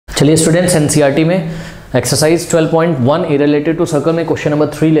चलिए students, NCERT में exercise 12.1 A related to circle में क्वेश्चन नंबर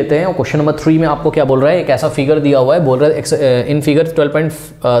 3 लेते हैं। और क्वेश्चन नंबर 3 में आपको क्या बोल रहा है, एक ऐसा फिगर दिया हुआ है, बोल रहा है in figure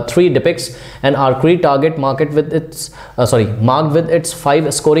 12.3 depicts an archery target marked with its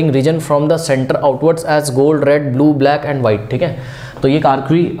 5 scoring region from the center outwards as gold, red, blue, black and white। ठीक है, तो ये एक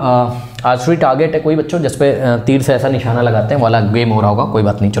आर्चरी टारगेट है कोई बच्चों, जिस पे तीर से ऐसा निशाना लगाते हैं वाला गेम हो रहा होगा, कोई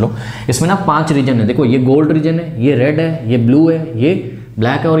बात नहीं। चलो, इसमें ना 5 रीजन है। देखो, ये गोल्ड रीजन है, ये रेड है, ये ब्लू है, ये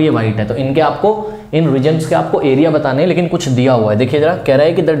ब्लैक है और ये वाइट है। तो इनके आपको इन रीजन्स के आपको एरिया बताने हैं, लेकिन कुछ दिया हुआ है। देखिए जरा, कह रहा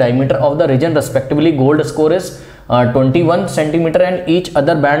है कि the diameter of the reason respectively gold score is 21 centimetre and each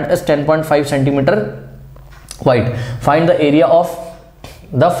other band is 10.5 centimetre wide. Find the area of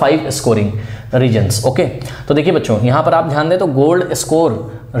the 5 scoring regions. Okay, तो देखिए बच्चों, यहाँ पर आप ध्यान दें तो गोल्ड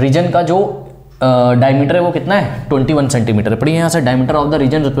स्कोर रीजन का जो डायमीटर है वो कितना है, 21 सेंटीमीटर। पढ़िए यहाँ से, diameter of the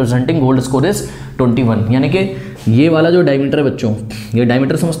reason representing gold score is 21, यानी कि ये वाला जो डायमीटर है बच्चों, ये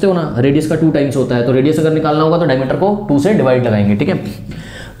डायमीटर समझते हो ना, रेडियस का 2 टाइम्स होता है। तो रेडियस अगर निकालना होगा तो डायमीटर को 2 से डिवाइड लगाएंगे। ठीक है,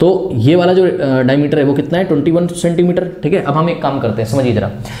 तो ये वाला जो डायमीटर है वो कितना है, 21 सेंटीमीटर। ठीक है, अब हम एक काम करते हैं, समझिए जरा।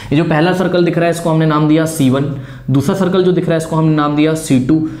 ये जो पहला सर्कल दिख रहा है इसको हमने नाम दिया C1, दूसरा सर्कल जो दिख रहा है इसको हमने नाम दिया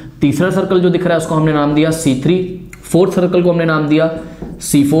C2, तीसरा सर्कल जो दिख रहा है उसको हमने नाम दिया C3, फोर्थ सर्कल को हमने नाम दिया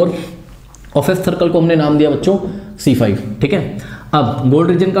C4 और फिफ्थ सर्कल को हमने नाम दिया बच्चों C5। ठीक है, अब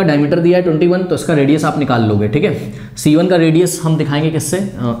गोल्ड रीजन का डायमीटर दिया है 21, तो इसका रेडियस आप निकाल लोगे। ठीक है, C1 का रेडियस हम दिखाएंगे किससे,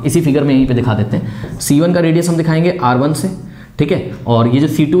 इसी फिगर में यहीं पे दिखा देते हैं। C1 का रेडियस हम दिखाएंगे R1 से। ठीक है, और ये जो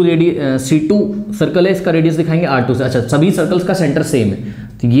C2 सर्कल है इसका रेडियस दिखाएंगे R2 से। अच्छा, सभी सर्कल्स का सेंटर सेम है,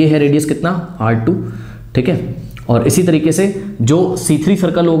 तो ये है रेडियस कितना, R2। ठीक है, और इसी तरीके से जो C3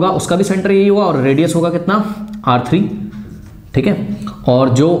 सर्कल होगा उसका भी सेंटर यही होगा और रेडियस होगा कितना, R3। ठीक है, और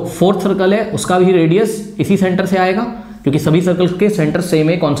जो फोर्थ सर्कल है उसका भी रेडियस इसी सेंटर से आएगा, क्योंकि सभी सर्कल्स के सेंटर सेम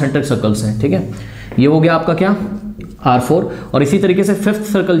है, कॉन्सेंट्रिक सर्कल्स हैं। ठीक है, ये हो गया आपका क्या, R4। और इसी तरीके से फिफ्थ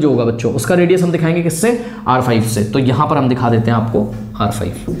सर्कल जो होगा बच्चों, उसका रेडियस हम दिखाएंगे किससे, R5 से। तो यहां पर हम दिखा देते हैं आपको R5।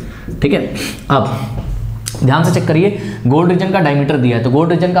 ठीक है, अब ध्यान से चेक करिए, गोल्ड रीजन का डायमीटर दिया है तो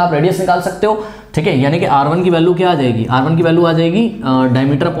गोल्ड रीजन का आप रेडियस निकाल सकते हो। ठीक है, यानी कि R1 की वैल्यू क्या आ जाएगी, R1 की वैल्यू आ जाएगी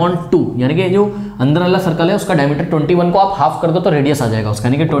डायमीटर अपॉन 2, यानी कि जो अंदर वाला सर्कल है उसका डायमीटर 21 को आप हाफ कर दो तो रेडियस आ जाएगा उसका,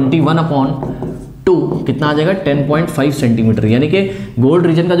 यानी कि 21 अपॉन 2 कितना आ जाएगा, 10.5 सेंटीमीटर। यानी कि गोल्ड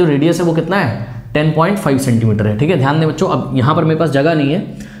रीजन का जो रेडियस है वो कितना है, 10.5 सेंटीमीटर है। ठीक है, ध्यान दें बच्चों, अब यहाँ पर मेरे पास जगह नहीं है,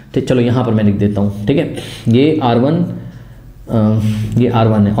 ठीक, चलो यहाँ पर मैं लिख देता हूँ। ठीक है, ये R1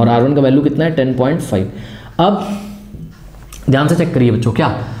 है और R1 का वैल्यू कितना है, 10.5। अब ध्यान से चेक करिए बच्चों, क्या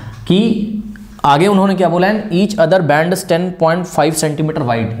कि आगे उन्होंने क्या बोला है, each other band 10.5 centimetre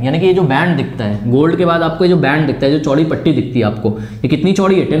wide, यानी कि ये जो बैंड दिखता है गोल्ड के बाद आपको ये जो बैंड दिखता है, जो चौड़ी पट्टी दिखती है आपको, ये कितनी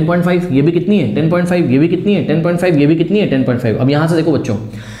चौड़ी है, 10.5। ये भी कितनी है, 10.5। ये भी कितनी है, 10.5। ये भी कितनी है, 10.5। अब यहाँ से देखो बच्चों,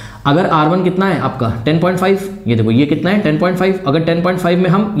 अगर R1 कितना है आपका 10.5, ये देखो ये कितना है 10.5। अगर 10.5 में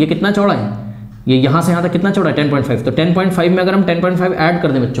हम ये कितना चौड़ा है, ये यहाँ से यहाँ तक कितना चौड़ा है 10.5, तो 10.5 में अगर हम 10.5 ऐड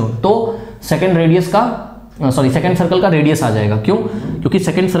कर दें बच्चों तो सेकंड सर्कल का रेडियस आ जाएगा। क्यों, क्योंकि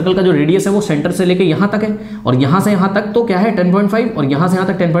सेकंड सर्कल का जो रेडियस है वो सेंटर से लेके यहाँ तक है और यहाँ से यहाँ तक तो क्या है 10.5 और यहाँ से यहाँ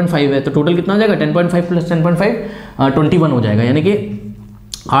तक 10.5 है, तो टोटल कितना हो जाएगा 10.5 प्लस 10.5 21 हो जाएगा, यानी कि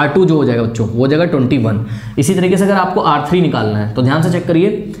R2 जो हो जाएगा बच्चों वो हो जाएगा 21। इसी तरीके से अगर आपको R3 निकालना है तो ध्यान से चेक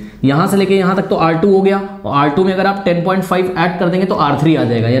करिए, यहाँ से लेके यहाँ तक तो R2 हो गया और R2 में अगर आप 10.5 ऐड कर देंगे तो R3 आ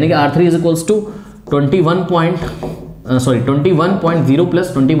जाएगा, यानी कि R3 is equals to 21.0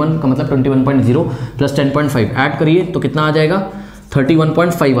 plus 21 का मतलब 21.0 प्लस 10.5 ऐड करिए तो कितना आ जाएगा,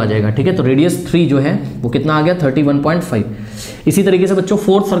 31.5 आ जाएगा। ठीक है, तो रेडियस 3 जो है वो कितना आ गया, 31.5। इसी तरीके से बच्चों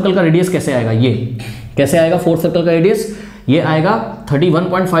फोर्थ सर्कल का रेडियस कैसे आएगा, ये कैसे आएगा फोर्थ सर्कल का रेडियस, ये आएगा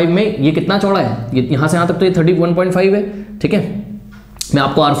 31.5 में, ये कितना चौड़ा है, ये यहाँ से यहाँ तक तो ये 31.5 है। ठीक है, मैं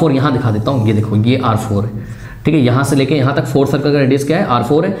आपको R4 यहाँ दिखा देता हूँ, ये देखो ये R4 है। ठीक है, यहाँ से लेके यहाँ तक फोर्थ सर्कल का रेडियस क्या है,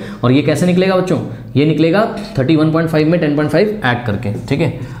 R4 है। और ये कैसे निकलेगा बच्चों, ये निकलेगा 31.5 में 10.5 ऐड करके। ठीक है,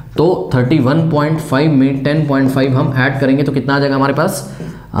 तो 31.5 में 10.5 हम ऐड करेंगे तो कितना आ जाएगा हमारे पास,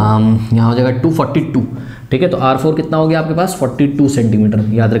 यहाँ हो जाएगा 242। ठीक है, तो R4 कितना हो गया आपके पास, 42 सेंटीमीटर,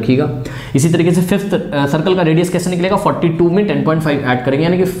 याद रखिएगा। इसी तरीके से फिफ्थ सर्कल का रेडियस कैसे निकलेगा, 42 में 10.5 ऐड करेंगे,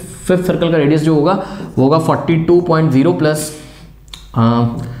 यानी कि फिफ्थ सर्कल का रेडियस जो होगा वो होगा 42.0 प्लस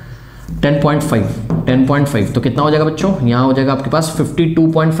 10.5, तो कितना हो जाएगा बच्चों, यहाँ हो जाएगा आपके पास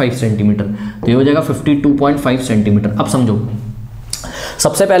 52.5 सेंटीमीटर, तो ये हो जाएगा 52.5 सेंटीमीटर। अब समझो,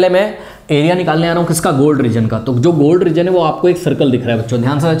 सबसे पहले मैं एरिया निकालने आ रहा हूँ किसका, गोल्ड रीजन का। तो जो गोल्ड रीजन है वो आपको एक सर्कल दिख रहा है बच्चों,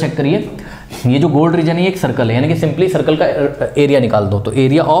 ध्यान से चेक करिए, ये जो गोल्ड रीजन है एक सर्कल है, यानी कि सिंपली सर्कल का एरिया निकाल दो। तो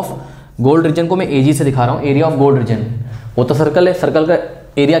एरिया ऑफ गोल्ड रीजन को मैं AG से दिखा रहा हूँ, एरिया ऑफ गोल्ड रीजन, वो तो सर्कल है, सर्कल का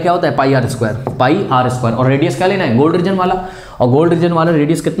एरिया क्या होता है, पाई आर स्क्वायर, और रेडियस क्या लेना है, गोल्ड रीजन वाला, और गोल्ड रीजन वाला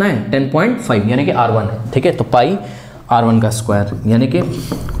रेडियस कितना है 10.5 यानी कि R1 है। ठीक है, तो पाई R1 का स्क्वायर, यानी कि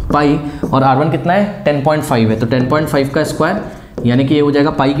पाई, और R1 कितना है 10.5 है, तो 10.5 का स्क्वायर यानी कि ये हो जाएगा,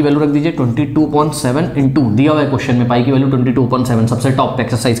 पाई की वैल्यू रख दीजिए 22.7 इंटू, दिया हुआ है क्वेश्चन में पाई की वैल्यू 22.7 सबसे टॉप पे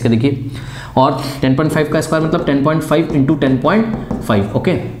एक्सरसाइज के देखिए, और 10.5 का स्क्वायर मतलब 10.5 इंटू 10.5।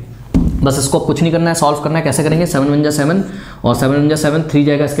 ओके, बस इसको कुछ नहीं करना है, सॉल्व करना है। कैसे करेंगे, 7 × 7 और 7 × 7 3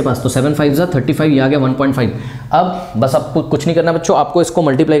 जाएगा इसके पास, तो 7 × 5 = 35, ये आ गया 1.5। अब बस आपको कुछ नहीं करना बच्चों, आपको इसको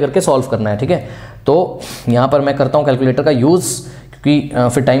मल्टीप्लाई करके सॉल्व करना है, ठीक है। तो यहाँ पर मैं करता हूँ कैलकुलेटर का यूज़, क्योंकि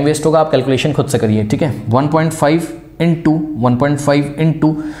फिर टाइम वेस्ट होगा, आप कैलकुलेशन खुद से करिए, ठीक है। 1.5 इंटू 1.5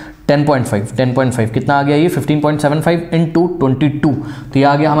 इंटू 10.5 कितना आ गया, ये 15.75 इंटू 22, तो ये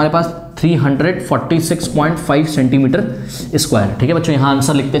आ गया हमारे पास 346.5 सेंटीमीटर स्क्वायर, ठीक है बच्चों। यहाँ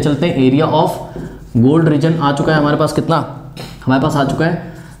आंसर लिखते चलते हैं। एरिया ऑफ गोल्ड रीजन आ चुका है हमारे पास, कितना हमारे पास आ चुका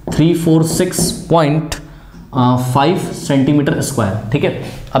है 346.5 सेंटीमीटर स्क्वायर, ठीक है।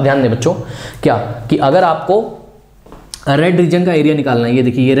 अब ध्यान दें बच्चों, क्या कि अगर आपको रेड रीजन का एरिया निकालना है, ये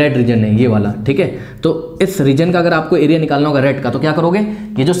देखिए ये रेड रीजन है, ये वाला, ठीक है। तो इस रीजन का अगर आपको एरिया निकालना होगा रेड का, तो क्या करोगे,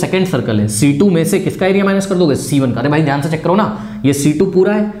 ये जो सेकंड सर्कल है C2 में से किसका एरिया माइनस कर दोगे, C1 का। अरे भाई ध्यान से चेक करो ना, ये C2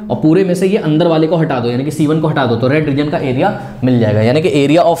 पूरा है और पूरे में से ये अंदर वाले को हटा दो, यानी कि C1 को हटा दो, तो रेड रीजन का एरिया मिल जाएगा। यानी कि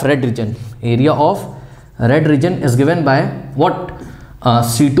area of red region, area of red region is given by what,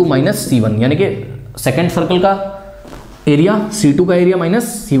 C2 minus C1, यानी कि सेकंड सर्कल का एरिया C2 का एरिया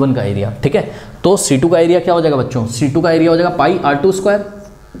माइनस C1 का एरिया, ठीक है। तो C2 का एरिया क्या हो जाएगा बच्चों, C2 का एरिया हो जाएगा पाई R2 स्क्वायर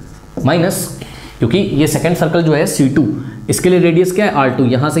माइनस, क्योंकि ये सेकंड सर्कल जो है C2, इसके लिए रेडियस क्या है R2,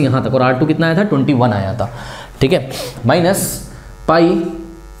 यहाँ से यहाँ तक, और R2 कितना आया था 21 आया था, ठीक है, माइनस पाई,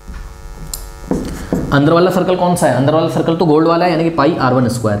 अंदर वाला सर्कल कौन सा है, अंदर वाला सर्कल तो गोल्ड वाला है, यानी कि पाई R1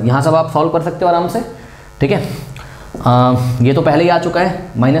 स्क्वायर। यहाँ सब आप सॉल्व कर सकते हो आराम से, ठीक है। ये तो पहले ही आ चुका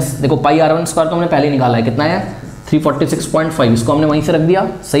है, माइनस देखो पाई R1 स्क्वायर तो हमने पहले ही निकाला है, कितना है 346.5, इसको हमने वहीं से रख दिया,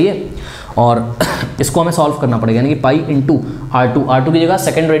 सही है। और इसको हमें सॉल्व करना पड़ेगा, यानी कि पाई इंटू R2 की जगह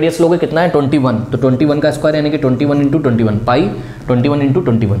सेकंड रेडियस लोगे, कितना है 21, तो 21 का स्क्वायर यानी कि 21 इंटू 21, पाई 21 इंटू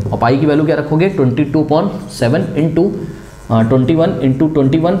 21, और पाई की वैल्यू क्या रखोगे 22.7 इंटू 21 इंटू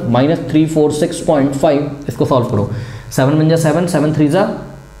 21 माइनस 346.5, इसको सॉल्व करो, 7 × 7 7 × 3 =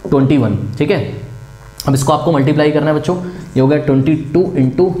 21, ठीक है। अब इसको आपको मल्टीप्लाई करना है बच्चों, ये हो गया 22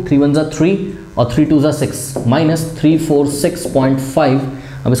 इंटू 3 × 1 = 3 और 3 × 2 = 6 माइनस 346.5।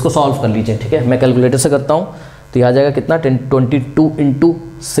 अब इसको सॉल्व कर लीजिए, ठीक है। मैं कैलकुलेटर से करता हूँ, तो ये आ जाएगा कितना 22 इंटू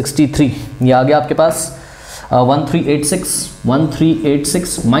 63, ये आ गया आपके पास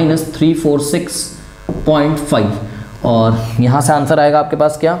 1386 माइनस 346.5, और यहाँ से आंसर आएगा आपके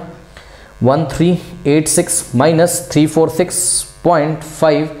पास क्या 1386 माइनस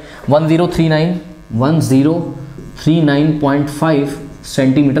 346.5, 1039.5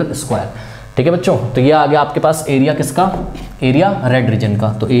 सेंटीमीटर स्क्वायर, ठीक है बच्चों। तो ये आ गया आपके पास एरिया किसका, एरिया रेड रीजन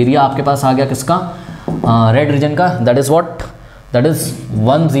का। तो एरिया आपके पास आ गया किसका, रेड रीजन का, that is what, that is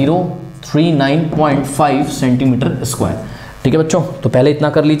 1039.5 centimetre square, ठीक है बच्चों। तो पहले इतना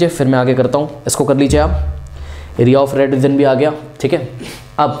कर लीजिए, फिर मैं आगे करता हूँ, इसको कर लीजिए आप, एरिया ऑफ रेड रीजन भी आ गया, ठीक है।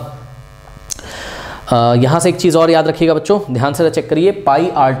 अब यहाँ से एक चीज़ और याद रखिएगा बच्चों, ध्यान से चेक करिए,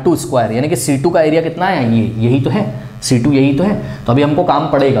 पाई R2 स्क्वायर यानी कि C2 का एरिया कितना है, ये यही तो है, C2 यही तो है। तो अभी हमको काम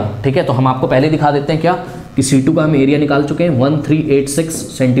पड़ेगा, ठीक है। तो हम आपको पहले दिखा देते हैं क्या कि C2 का हम एरिया निकाल चुके हैं 1386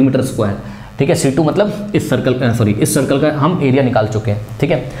 सेंटीमीटर स्क्वायर, ठीक है। C2 मतलब इस सर्कल, सॉरी इस सर्कल का हम एरिया निकाल चुके हैं,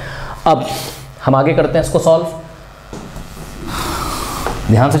 ठीक है। अब हम आगे करते हैं इसको सॉल्व,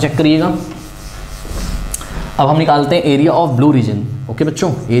 ध्यान से चेक करिएगा। अब हम निकालते हैं area of blue reason, okay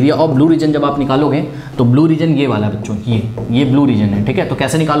बच्चों। एरिया ऑफ ब्लू रीजन जब आप निकालोगे तो ब्लू रीजन ये वाला बच्चों, ये ब्लू रीजन है, ठीक है। तो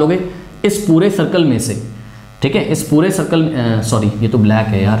कैसे निकालोगे, इस पूरे सर्कल में से, ठीक है, इस पूरे सर्कल, सॉरी ये तो ब्लैक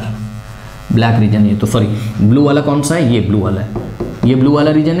है यार, ब्लैक रीजन है, तो सॉरी ब्लू वाला कौन सा है, ये ब्लू वाला है, ये ब्लू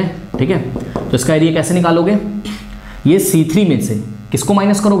वाला रीजन है, ठीक है। तो इसका एरिया कैसे निकालोगे, ये C3 में से किसको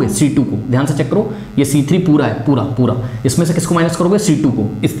माइनस करोगे, C2 को। ध्यान से चेक करो, ये C3 पूरा है, पूरा, इसमें से किसको माइनस करोगे, C2 को,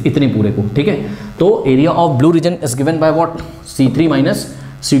 इतने पूरे को, ठीक है। तो area of blue reason is given by what, C3 minus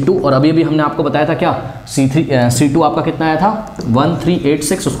C2, और अभी अभी हमने आपको बताया था क्या, C2 आपका कितना आया था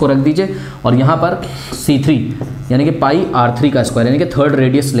 1386, उसको रख दीजिए, और यहाँ पर C3 यानी कि पाई R3 का स्क्वायर, यानी कि थर्ड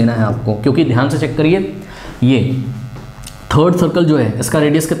रेडियस लेना है आपको, क्योंकि ध्यान से चेक करिए, ये थर्ड सर्कल जो है इसका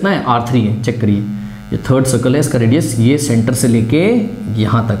रेडियस कितना है, R3 है, चेक करिए, ये थर्ड सर्कल है, इसका रेडियस ये सेंटर से लेके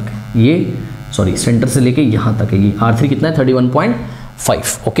यहाँ तक, ये सॉरी सेंटर से लेके यहाँ तक है, ये R3 कितना है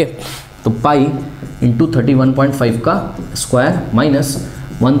 31.5, ओके। तो पाई इंटू 31.5 का स्क्वायर माइनस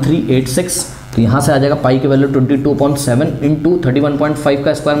 1386, तो यहाँ से आ जाएगा पाई की वैल्यू 22.7 इंटू 31.5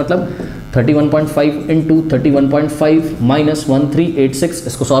 का स्क्वायर मतलब 31.5 इंटू 31.5 माइनस 1386,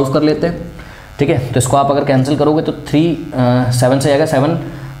 इसको सॉल्व कर लेते हैं, ठीक है। तो इसको आप अगर कैंसिल करोगे तो 7 से आएगा, 7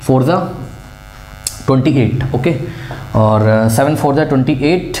 4 = 28, ओके। और 7 4 ज़ा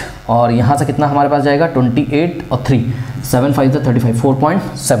 28 और यहाँ से कितना हमारे पास जाएगा 28 और 3 7 5 ज़ा 35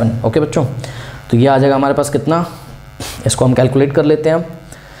 4.7। ओके बच्चों, तो ये आ जाएगा हमारे पास कितना, इसको हम कैलकुलेट कर लेते हैं।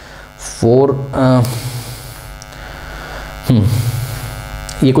 4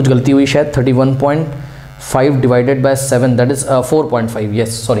 ये कुछ गलती हुई शायद, 31.5 divided by 7 that is 4.5।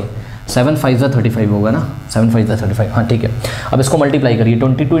 Yes sorry, 7 5 ज़ा 35 होगा ना, 7 5 ज़ा 35। हाँ ठीक है, अब इसको मल्टीप्लाई करिए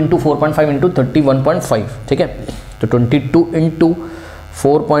 22 इंटू 4.5 इंटू 31.5। ठीक है, तो 22 इंटू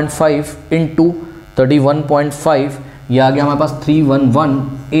 4.5 इंटू 31.5, ये आ गया हमारे पास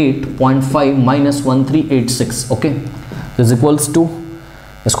 3118.5 minus 1386। Okay, is equals to,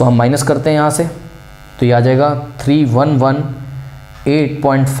 इसको हम माइनस करते हैं यहाँ से, तो ये आ जाएगा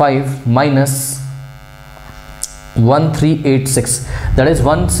 3118.5 माइनस 1386 दैट इज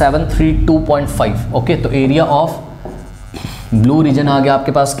 1732.5। ओके, तो एरिया ऑफ ब्लू रीजन आ गया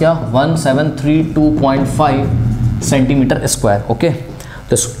आपके पास क्या, 1732.5 सेंटीमीटर स्क्वायर। ओके,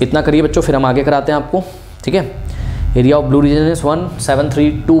 तो इतना करिए बच्चों, फिर हम आगे कराते हैं आपको। ठीक है, area of blue reason is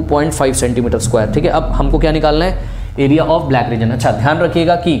 1732.5 centimetre square. ठीक है, अब हमको क्या निकालना है, एरिया ऑफ ब्लैक रीजन। अच्छा ध्यान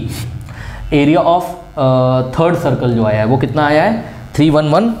रखिएगा कि एरिया ऑफ थर्ड सर्कल जो आया है वो कितना आया है,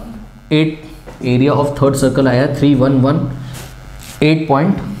 3118। एरिया ऑफ थर्ड सर्कल आया है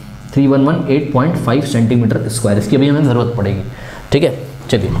 3118.5 सेंटीमीटर स्क्वायर। इसकी अभी हमें ज़रूरत पड़ेगी। ठीक है,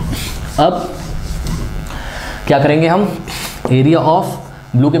 चलिए अब क्या करेंगे हम, एरिया ऑफ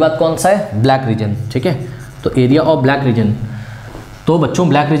ब्लू के बाद कौन सा है, ब्लैक रीजन। ठीक है, तो एरिया ऑफ ब्लैक रीजन, तो बच्चों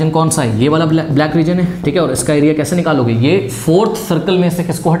ब्लैक रीजन कौन सा है, ये वाला ब्लैक रीजन है। ठीक है, और इसका एरिया कैसे निकालोगे, ये फोर्थ सर्कल में से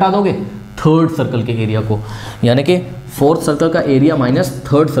किसको हटा दोगे, थर्ड सर्कल के एरिया को, यानी कि फोर्थ सर्कल का एरिया माइनस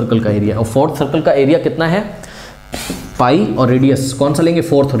थर्ड सर्कल का एरिया। और फोर्थ सर्कल का एरिया कितना है, पाई और रेडियस कौन सा लेंगे,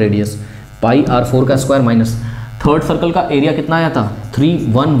 फोर्थ रेडियस, पाई r4 का स्क्वायर माइनस थर्ड सर्कल का एरिया कितना आया था,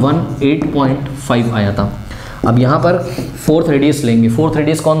 3118.5 आया था। अब यहाँ पर फोर्थ रेडियस लेंगे, फोर्थ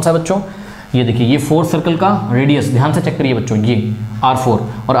रेडियस कौन सा है बच्चों, ये देखिए, ये फोर्थ सर्कल का रेडियस, ध्यान से चेक करिए बच्चों, ये r4,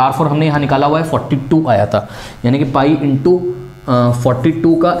 और r4 हमने यहाँ निकाला हुआ है 42 आया था, यानी कि पाई इंटू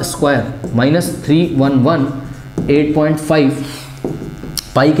 42 का स्क्वायर माइनस 311.8.5,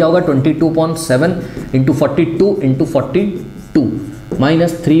 पाई क्या होगा 22.7 इंटू 42 इंटू 42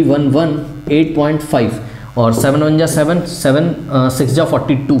 माइनस 311.8.5 और 7 1 जा 7 7 6 जा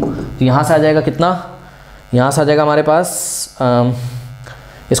 42, तो यहाँ से आ जाएगा कितना, यहाँ से आ जाएगा हमारे पास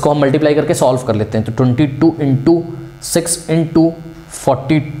इसको हम मल्टीप्लाई करके सॉल्व कर लेते हैं, तो 22 इंटू 6 इंटू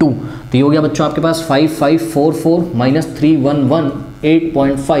 42, तो ये हो गया बच्चों आपके पास 5544 माइनस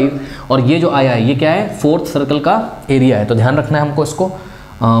 311.8.5, और ये जो आया है ये क्या है, फोर्थ सर्कल का एरिया है। तो ध्यान रखना है हमको इसको,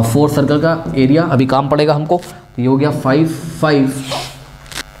 फोर्थ सर्कल का एरिया अभी काम पड़ेगा हमको, तो ये हो गया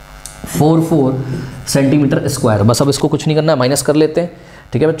 5544 सेंटीमीटर स्क्वायर। बस अब इसको कुछ नहीं करना है, माइनस कर लेते हैं।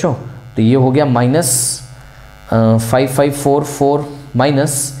 ठीक है बच्चों, तो ये हो गया माइनस 5544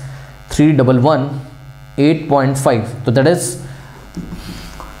 माइनस 3118.5, तो दैट इज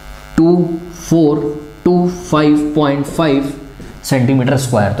 2425.5 सेंटीमीटर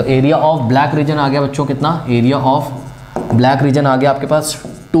स्क्वायर। तो एरिया ऑफ ब्लैक रीजन आ गया बच्चों कितना, एरिया ऑफ ब्लैक रीजन आ गया आपके पास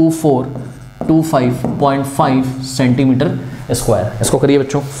 2425.5 सेंटीमीटर स्क्वायर। इसको करिए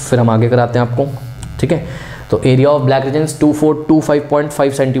बच्चों, फिर हम आगे कराते हैं आपको। ठीक है, तो area of black reason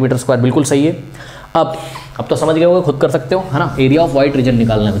 2425.5 centimetre square, बिल्कुल सही है। अब तो समझ गए होंगे, खुद कर सकते हो, है ना। एरिया ऑफ वाइट रीजन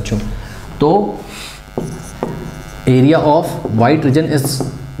निकालना है बच्चों, तो area of white reason is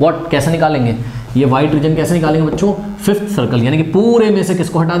what, कैसे निकालेंगे, ये वाइट रीजन कैसे निकालेंगे बच्चों, फिफ्थ सर्कल, यानी कि पूरे में से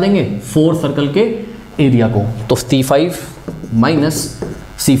किसको हटा देंगे, फोर्थ सर्कल के एरिया को, तो C5 माइनस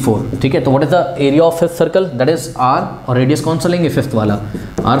C4। ठीक है, तो what is the area of fifth circle, that is R, और रेडियस कौन सा लेंगे, फिफ्थ वाला,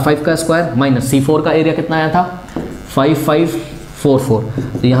 R5 का स्क्वायर माइनस C4 का एरिया कितना आया था 5544,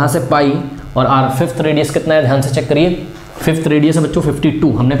 तो यहाँ से पाई और R फिफ्थ रेडियस कितना है, ध्यान से चेक करिए, फिफ्थ रेडियस है बच्चों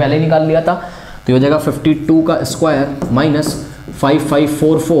 52, हमने पहले ही निकाल लिया था, तो ये हो जाएगा 52 का स्क्वायर माइनस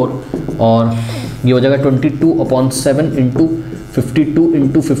 5544, और ये हो जाएगा 22/7 इंटू 52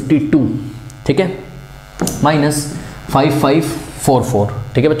 इंटू 52, ठीक है, माइनस 5544।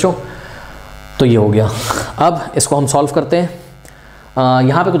 ठीक है बच्चों, तो ये हो गया। अब इसको हम सॉल्व करते हैं।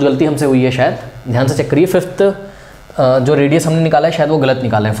 यहाँ पे कुछ गलती हमसे हुई है शायद, ध्यान से चेक करिए। फिफ्थ जो रेडियस हमने निकाला है शायद वो गलत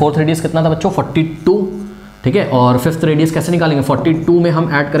निकाला है। फोर्थ रेडियस कितना था बच्चों 42, ठीक है, और फिफ्थ रेडियस कैसे निकालेंगे, 42 में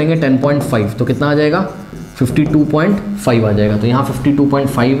हम ऐड करेंगे 10.5, तो कितना आ जाएगा 52.5 आ जाएगा। तो यहाँ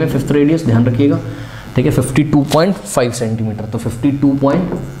 52.5 है फिफ्थ रेडियस, ध्यान रखिएगा, ठीक है, 52.5 सेंटीमीटर, तो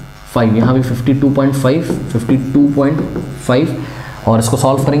 52.5, यहाँ भी 52.5, और इसको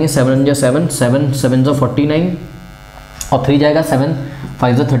सॉल्व करेंगे, 7 जा 7, 7 7 जा 49, और 3 जाएगा 7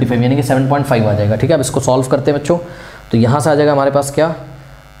 5 जा 35, यानी कि 7.5 आ जाएगा। ठीक है, अब इसको सॉल्व करते हैं बच्चों, तो यहाँ से आ जाएगा हमारे पास क्या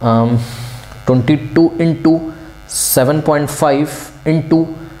 22 इंटू 7.5 इंटू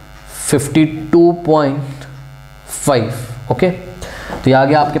 52.5, ओके। तो ये आ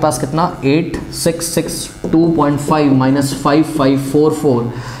गया आपके पास कितना, 8662.5 माइनस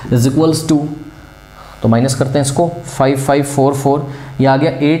 5544 इज इक्वल्स टू, तो माइनस करते हैं इसको, 5544, ये आ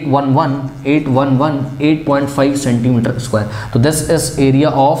गया 811 सेंटीमीटर स्क्वायर। तो this is area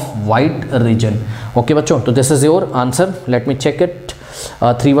of white reason, okay बच्चों। तो this is your answer, let me check it.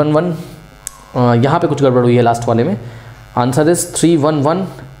 311, यहाँ पे कुछ गड़बड़ हुई है लास्ट वाले में, answer is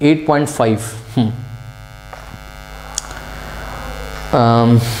 3118.5।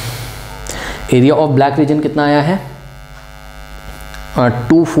 Area of black reason कितना आया है,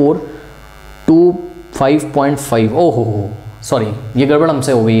 2425.5। ओहो हो, सॉरी ये गड़बड़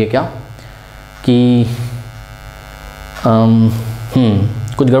हमसे हो गई है क्या, कि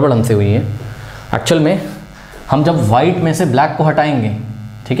कुछ गड़बड़ हमसे हुई है। एक्चुअल में हम जब वाइट में से ब्लैक को हटाएंगे,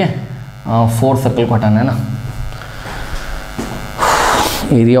 ठीक है, 4 सर्कल को हटाना है ना।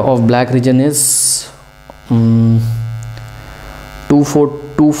 Area of black reason is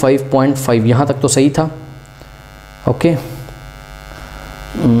 2425.5, यहाँ तक तो सही था, ओके।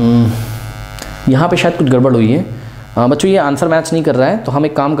 यहाँ पे शायद कुछ गड़बड़ हुई है बच्चों, ये आंसर मैच नहीं कर रहा है, तो हम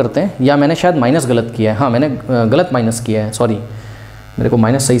एक काम करते हैं, या मैंने शायद माइनस गलत किया है, हाँ मैंने गलत माइनस किया है, सॉरी, मेरे को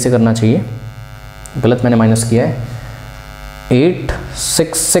माइनस सही से करना चाहिए, गलत मैंने माइनस किया है।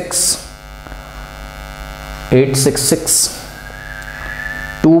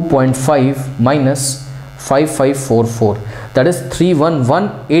 866.2.5 माइनस 5544, दैट इज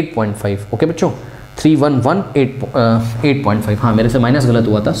 3118.5, ओके बच्चों, 3118.5, हाँ मेरे से माइनस गलत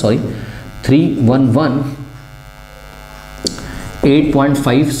हुआ था, सॉरी,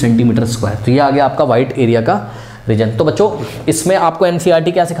 3118.5 सेंटीमीटर स्क्वायर। तो ये आ गया आपका वाइट एरिया का रीजन। तो बच्चों इसमें आपको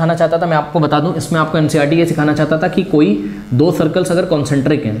एनसीईआरटी क्या सिखाना चाहता था, मैं आपको बता दूं, इसमें आपको एनसीईआरटी ये सिखाना चाहता था कि कोई दो सर्कल्स अगर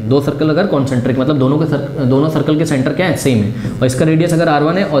कॉन्सेंट्रिक हैं, दो सर्कल अगर कॉन्सेंट्रिक मतलब दोनों सर्कल के सेंटर क्या है, सेम है, और इसका रेडियस अगर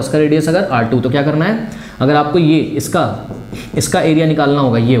R1 है और इसका रेडियस अगर R2, तो क्या करना है, अगर आपको ये इसका एरिया निकालना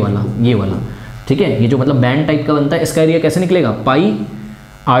होगा, ये वाला, ठीक है, ये जो मतलब बैंड टाइप का बनता है, इसका एरिया कैसे निकलेगा, पाई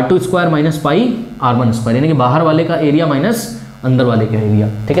R2 square minus pi R1 square, यानी कि बाहर वाले का एरिया माइनस अंदर वाले का एरिया,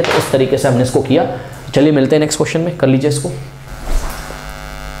 ठीक है। तो इस तरीके से हमने इसको किया। चलिए मिलते हैं नेक्स्ट क्वेश्चन में, कर लीजिए इसको।